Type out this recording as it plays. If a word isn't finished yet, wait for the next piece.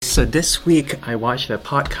So this week I watched a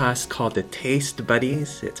podcast called The Taste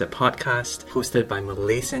Buddies. It's a podcast hosted by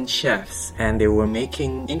Malaysian chefs and they were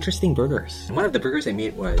making interesting burgers. And one of the burgers they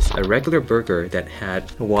made was a regular burger that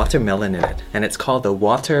had watermelon in it. And it's called the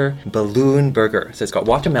Water Balloon Burger. So it's got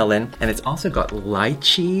watermelon and it's also got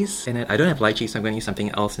lychees in it. I don't have lychee, so I'm going to use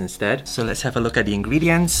something else instead. So let's have a look at the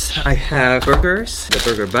ingredients. I have burgers, the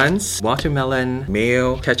burger buns, watermelon,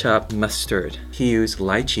 mayo, ketchup, mustard. He used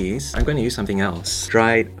lychees. I'm going to use something else.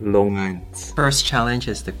 Dried longan. First challenge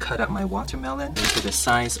is to cut up my watermelon into the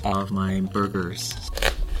size of my burgers.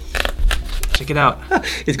 Check it out.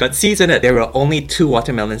 It's got seeds in it. There were only 2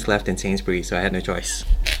 watermelons left in Sainsbury's, so I had no choice.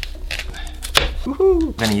 Woohoo!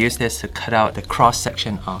 I'm going to use this to cut out the cross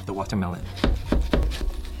section of the watermelon.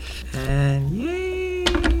 And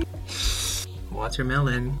yay!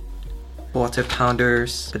 Watermelon. Water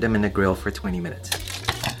pounders. Put them in the grill for 20 minutes.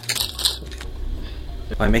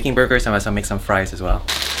 While I'm making burgers, I must make some fries as well.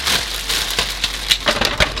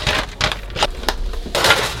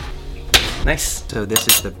 Nice. So this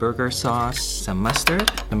is the burger sauce, some mustard,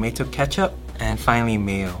 tomato ketchup, and finally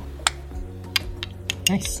mayo.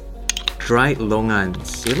 Nice. Dried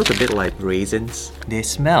longans. They look a bit like raisins. They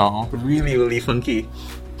smell really, really funky.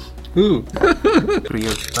 Ooh.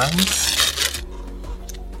 Brioche buns.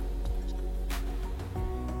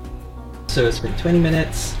 So it's been 20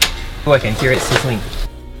 minutes. Oh, I can hear it sizzling.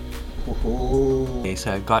 Okay,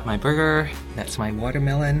 so I've got my burger, that's my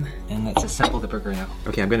watermelon, and let's assemble the burger now.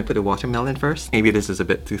 Okay, I'm gonna put the watermelon first. Maybe this is a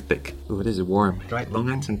bit too thick. Ooh, this is warm. Dried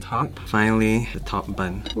longans on top. Finally, the top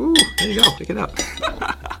bun. Ooh, there you go, check it out.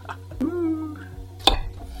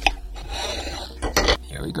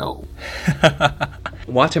 Here we go.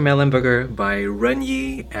 Watermelon burger by Run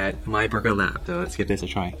Yi at My Burger Lab. So let's give this a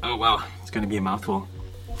try. Oh wow, it's gonna be a mouthful.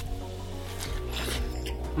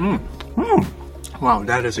 Wow,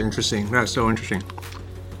 that is interesting. That's so interesting.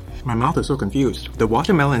 My mouth is so confused. The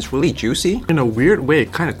watermelon is really juicy. In a weird way,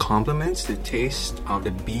 it kind of complements the taste of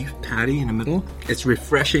the beef patty in the middle. It's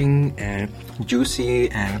refreshing and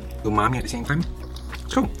juicy and umami at the same time.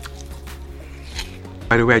 Cool.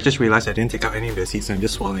 By the way, I just realized I didn't take out any of the seeds, so I'm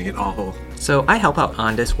just swallowing it all whole. So I help out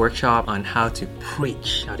on this workshop on how to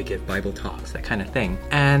preach, how to give Bible talks, that kind of thing.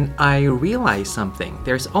 And I realized something.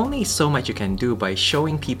 There's only so much you can do by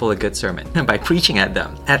showing people a good sermon, by preaching at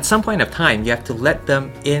them. At some point of time, you have to let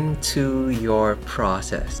them into your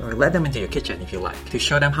process, or let them into your kitchen if you like, to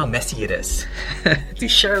show them how messy it is. To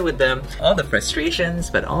share with them all the frustrations,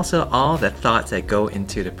 but also all the thoughts that go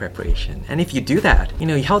into the preparation. And if you do that, you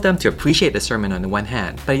help them to appreciate the sermon on the one hand,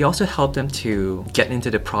 but you also help them to get into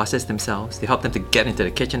the process themselves. You help them to get into the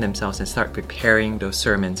kitchen themselves and start preparing those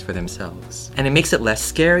sermons for themselves. And it makes it less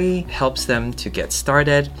scary, helps them to get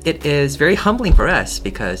started. It is very humbling for us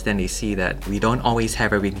because then they see that we don't always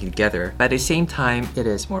have everything together, but at the same time, it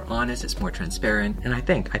is more honest, it's more transparent, and I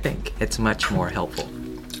think it's much more helpful.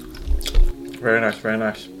 Very nice, very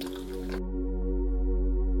nice.